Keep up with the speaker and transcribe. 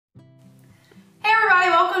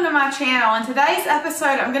welcome to my channel. In today's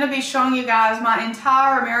episode, I'm going to be showing you guys my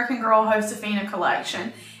entire American Girl Josefina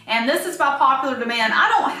collection. And this is by popular demand. I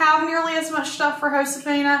don't have nearly as much stuff for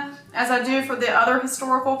Josefina as I do for the other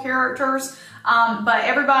historical characters, but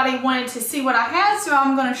everybody wanted to see what I had, so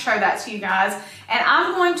I'm going to show that to you guys. And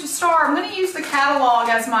I'm going to use the catalog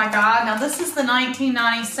as my guide. Now this is the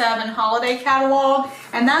 1997 holiday catalog,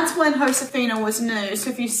 and that's when Josefina was new. So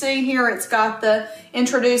if you see here, it's got the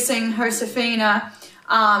introducing Josefina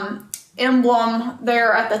emblem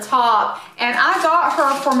there at the top, and I got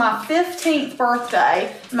her for my 15th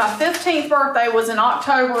birthday. My 15th birthday was in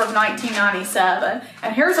October of 1997,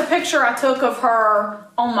 and here's a picture I took of her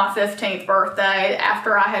on my 15th birthday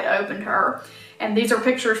after I had opened her, and these are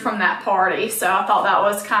pictures from that party, so I thought that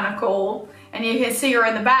was kind of cool. And you can see her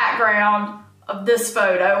in the background of this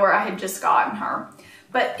photo where I had just gotten her.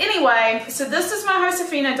 But anyway, so this is my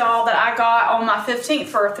Josefina doll that I got on my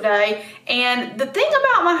 15th birthday. And the thing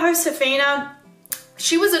about my Josefina,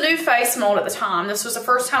 she was a new face mold at the time. This was the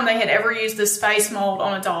first time they had ever used this face mold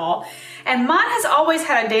on a doll. And mine has always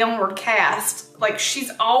had a downward cast. Like,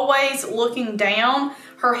 she's always looking down.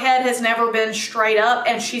 Her head has never been straight up,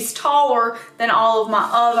 and she's taller than all of my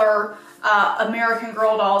other American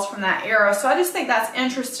Girl dolls from that era. So I just think that's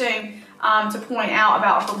interesting to point out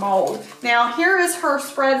about her mold. Now here is her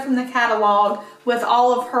spread from the catalog with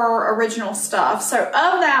all of her original stuff. So of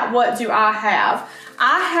that, what do I have?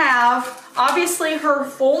 I have obviously her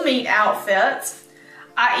full meat outfit.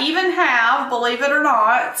 I even have, believe it or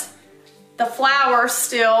not, the flowers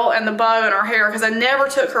still and the bow in her hair, because I never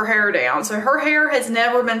took her hair down. So her hair has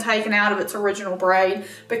never been taken out of its original braid,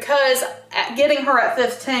 because getting her at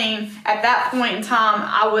 15, at that point in time,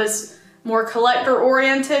 I was more collector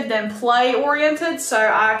oriented than play oriented, so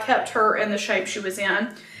I kept her in the shape she was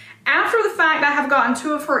in. After the fact, I have gotten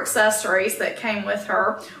two of her accessories that came with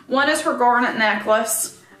her. One is her garnet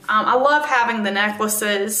necklace. I love having the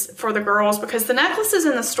necklaces for the girls, because the necklaces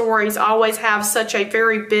in the stories always have such a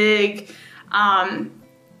very big,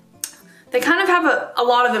 they kind of have a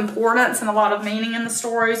lot of importance and a lot of meaning in the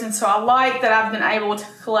stories, and so I like that I've been able to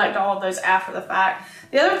collect all of those after the fact.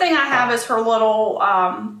 The other thing I have is her little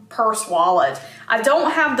purse wallet. I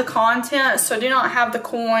don't have the contents, so I do not have the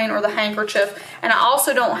coin or the handkerchief, and I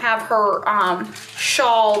also don't have her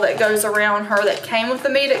shawl that goes around her that came with the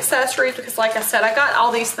meat accessories, because like I said, I got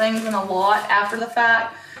all these things in a lot after the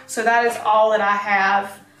fact, so that is all that I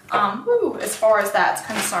have as far as that's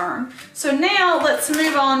concerned. So now let's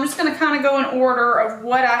move on. I'm just going to kind of go in order of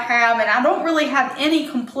what I have, and I don't really have any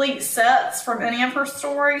complete sets from any of her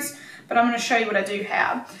stories, but I'm going to show you what I do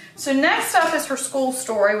have. So next up is her school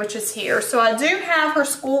story, which is here. So I do have her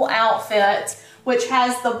school outfit, which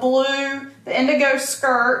has the blue, the indigo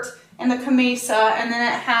skirt, and the camisa, and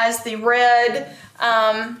then it has the red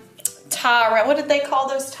tie. What did they call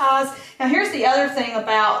those ties? Now here's the other thing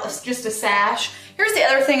about, just a sash. Here's the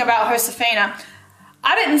other thing about Josefina.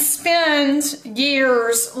 I didn't spend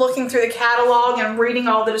years looking through the catalog and reading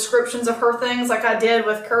all the descriptions of her things like I did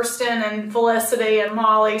with Kirsten and Felicity and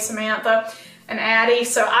Molly, Samantha, and Addie.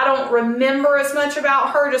 So I don't remember as much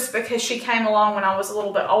about her, just because she came along when I was a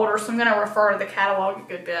little bit older. So I'm going to refer to the catalog a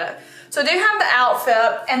good bit. So I do have the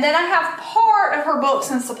outfit, and then I have part of her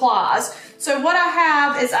books and supplies. So what I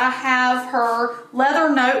have is I have her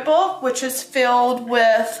leather notebook, which is filled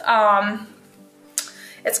with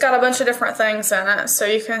it's got a bunch of different things in it, so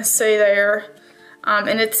you can see there,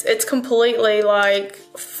 and it's completely like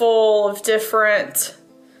full of different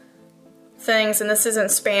things, and this is in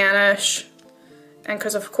Spanish, and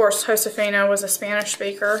because of course Josefina was a Spanish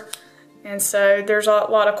speaker, and so there's a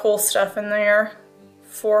lot of cool stuff in there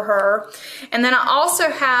for her. And then I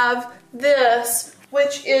also have this,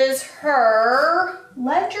 which is her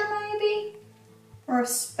ledger, maybe, or a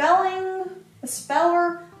speller.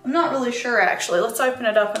 I'm not really sure, actually. Let's open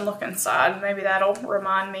it up and look inside. Maybe that'll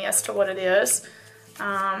remind me as to what it is.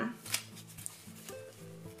 There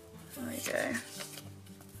you go.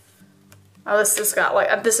 Oh, this has got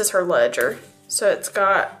like, this is her ledger. So it's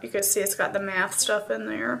got, you can see it's got the math stuff in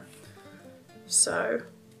there. So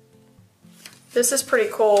this is pretty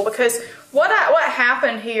cool, because what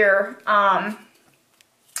happened here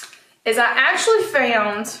is I actually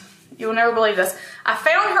found, you'll never believe this, I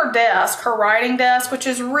found her desk, her writing desk, which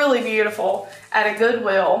is really beautiful, at a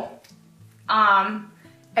Goodwill. And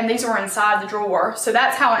these were inside the drawer. So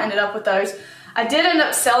that's how I ended up with those. I did end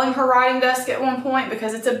up selling her writing desk at one point,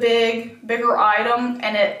 because it's a bigger item,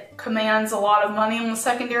 and it commands a lot of money on the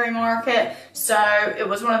secondary market. So it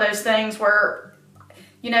was one of those things where,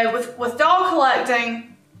 you know, with doll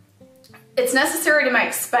collecting, It's necessary to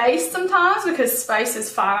make space sometimes because space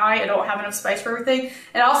is finite. I don't have enough space for everything.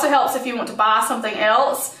 It also helps if you want to buy something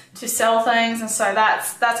else to sell things, and so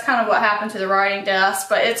that's kind of what happened to the writing desk.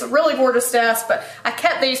 But it's a really gorgeous desk, but I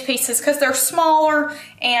kept these pieces because they're smaller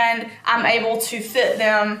and I'm able to fit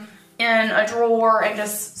them in a drawer and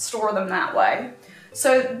just store them that way.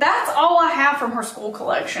 So that's all I have from her school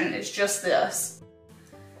collection. It's just this.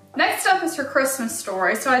 Next up is her Christmas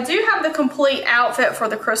story. So I do have the complete outfit for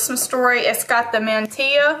the Christmas story. It's got the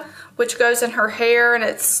mantilla, which goes in her hair, and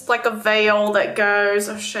it's like a veil that goes.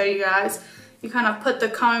 I'll show you guys. You kind of put the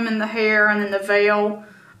comb in the hair, and then the veil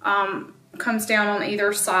comes down on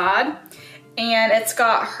either side. And it's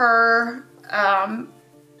got her,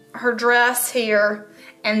 her dress here,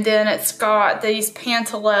 and then it's got these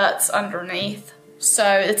pantalettes underneath. So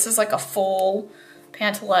it's just like a full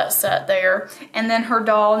pantalette set there. And then her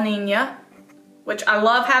doll Nina, which I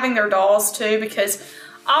love having their dolls too, because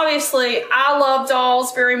obviously I love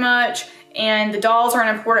dolls very much, and the dolls are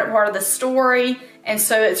an important part of the story, and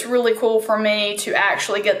so it's really cool for me to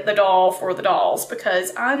actually get the doll for the dolls,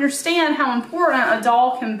 because I understand how important a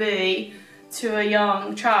doll can be to a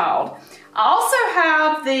young child. I also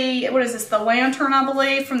have the, what is this, the lantern, I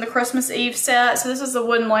believe, from the Christmas Eve set. So this is the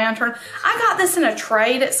wooden lantern. I got this in a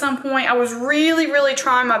trade at some point. I was really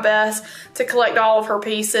trying my best to collect all of her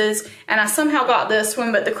pieces, and I somehow got this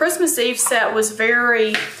one, but the Christmas Eve set was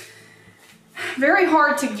very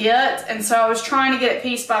hard to get, and so I was trying to get it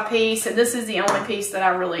piece by piece, and this is the only piece that I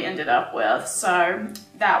really ended up with. So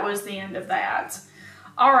that was the end of that.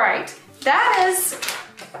 All right,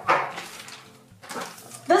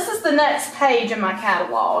 this is the next page in my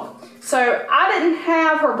catalog. So I didn't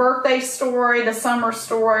have her birthday story, the summer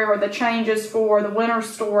story, or the changes for the winter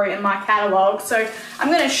story in my catalog. So I'm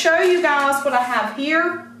going to show you guys what I have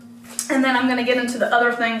here, and then I'm going to get into the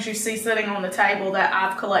other things you see sitting on the table that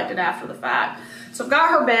I've collected after the fact. So I've got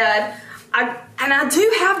her bed, and I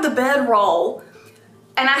do have the bed roll.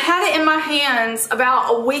 And I had it in my hands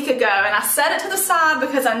about a week ago, and I set it to the side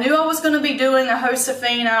because I knew I was going to be doing a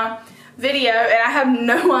Josefina video, and I have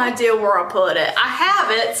no idea where I put it. I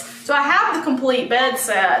have it, so I have the complete bed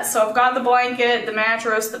set. So I've got the blanket, the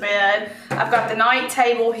mattress, the bed. I've got the night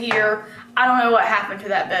table here. I don't know what happened to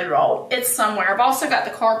that bedroll. It's somewhere. I've also got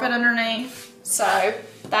the carpet underneath, so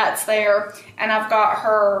that's there. And I've got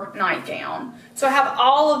her nightgown. So I have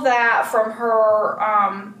all of that from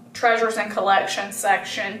her treasures and collection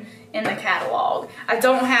section in the catalog. I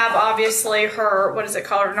don't have, obviously, her, what is it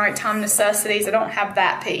called, her nighttime necessities. I don't have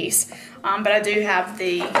that piece, but I do have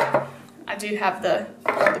the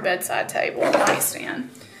bedside table nightstand.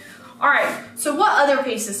 All right, so what other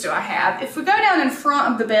pieces do I have? If we go down in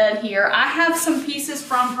front of the bed here, I have some pieces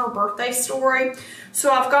from her birthday story. So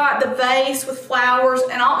I've got the vase with flowers,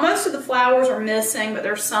 and most of the flowers are missing, but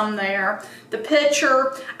there's some there. The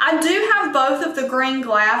pitcher. I do have both of the green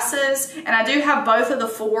glasses, and I do have both of the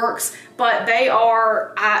forks, but they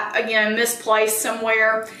are, again, misplaced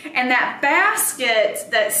somewhere. And that basket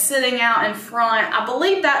that's sitting out in front, I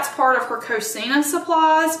believe that's part of her Cocina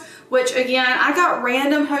supplies, which, again, I got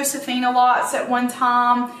random Josefina lots at one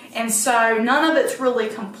time, and so none of it's really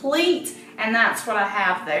complete, and that's what I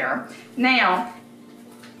have there. Now,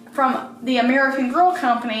 from the American Girl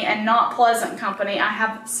Company and Not Pleasant Company, I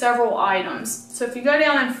have several items. So if you go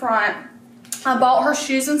down in front, I bought her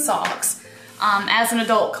shoes and socks as an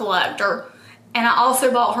adult collector. And I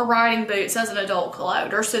also bought her riding boots as an adult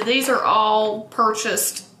collector. So these are all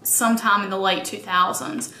purchased sometime in the late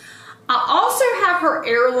 2000s. I also have her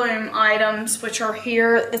heirloom items, which are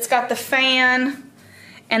here. It's got the fan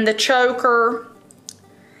and the choker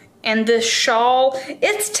and this shawl.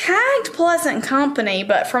 It's tagged Pleasant Company,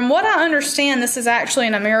 but from what I understand, this is actually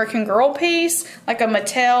an American Girl piece, like a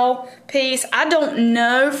Mattel piece. I don't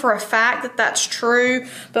know for a fact that that's true,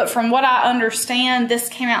 but from what I understand, this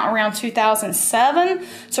came out around 2007.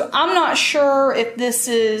 So I'm not sure if this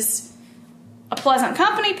is a Pleasant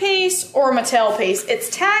Company piece or a Mattel piece.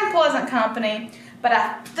 It's tagged Pleasant Company, but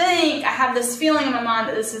I think, I have this feeling in my mind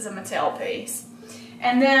that this is a Mattel piece.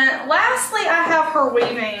 And then lastly, I have her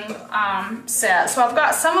weaving set. So I've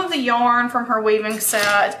got some of the yarn from her weaving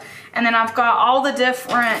set, and then I've got all the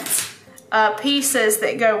different pieces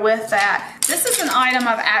that go with that. This is an item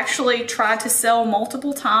I've actually tried to sell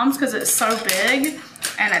multiple times because it's so big,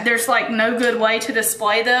 and there's like no good way to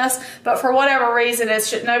display this, but for whatever reason, it's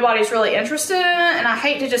just, nobody's really interested in it, and I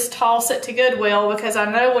hate to just toss it to Goodwill because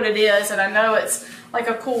I know what it is, and I know it's like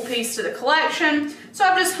a cool piece to the collection. So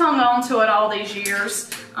I've just hung on to it all these years.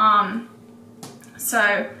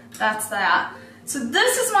 So that's that. So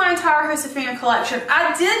this is my entire Josefina collection.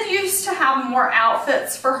 I did used to have more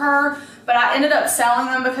outfits for her, but I ended up selling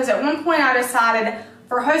them because at one point I decided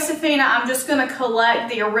for Josefina, I'm just going to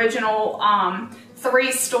collect the original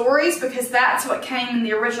 3 stories because that's what came in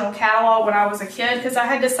the original catalog when I was a kid, because I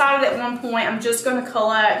had decided at one point I'm just going to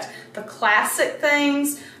collect the classic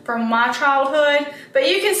things from my childhood. But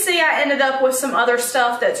you can see I ended up with some other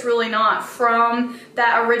stuff that's really not from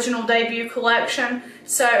that original debut collection.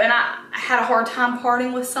 So, and I had a hard time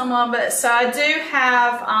parting with some of it. So I do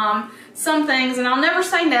have some things, and I'll never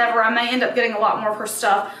say never. I may end up getting a lot more of her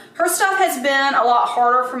stuff. Her stuff has been a lot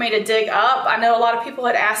harder for me to dig up. I know a lot of people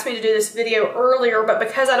had asked me to do this video earlier, but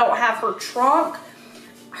because I don't have her trunk,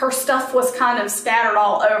 her stuff was kind of scattered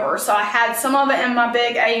all over. So I had some of it in my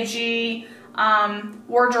big AG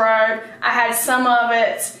wardrobe. I had some of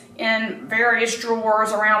it in various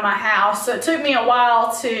drawers around my house. So it took me a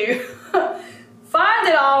while to find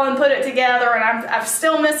it all and put it together, and I'm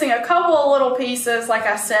still missing a couple of little pieces, like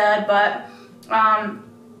I said, but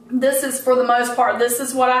this is, for the most part, this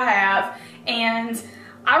is what I have, and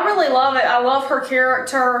I really love it. I love her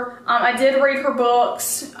character. I did read her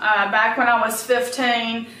books back when I was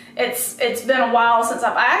 15. It's been a while since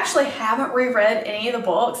I actually haven't reread any of the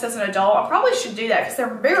books as an adult. I probably should do that because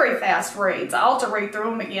they're very fast reads. I ought to read through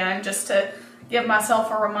them again just to give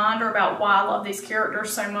myself a reminder about why I love these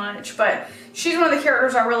characters so much. But she's one of the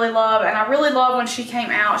characters I really love, and I really love when she came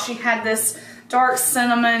out. She had this dark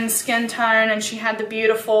cinnamon skin tone, and she had the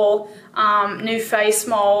beautiful new face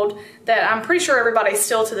mold that I'm pretty sure everybody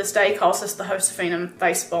still to this day calls this the Josefina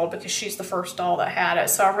face mold because she's the first doll that had it.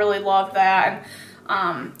 So I really love that.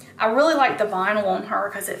 And I really like the vinyl on her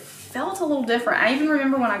because it felt a little different. I even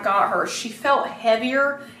remember when I got her, she felt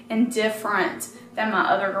heavier and different than my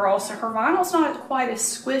other girls. So her vinyl's not quite as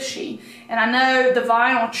squishy. And I know the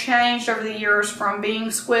vinyl changed over the years from being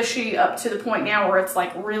squishy up to the point now where it's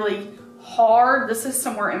like really hard. This is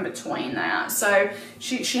somewhere in between that. So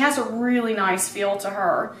she has a really nice feel to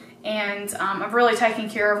her. And I've really taken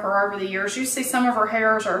care of her over the years. You see some of her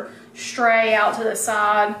hairs are stray out to the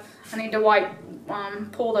side. I need to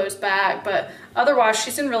pull those back, but otherwise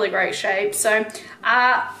she's in really great shape. So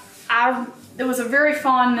it was a very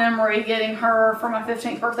fond memory getting her for my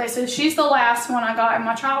 15th birthday. So she's the last one I got in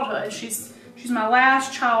my childhood. She's my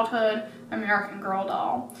last childhood American Girl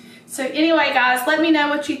doll. So anyway, guys, let me know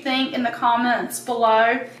what you think in the comments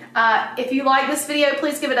below. If you like this video,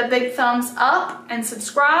 please give it a big thumbs up and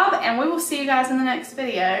subscribe, and we will see you guys in the next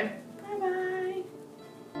video.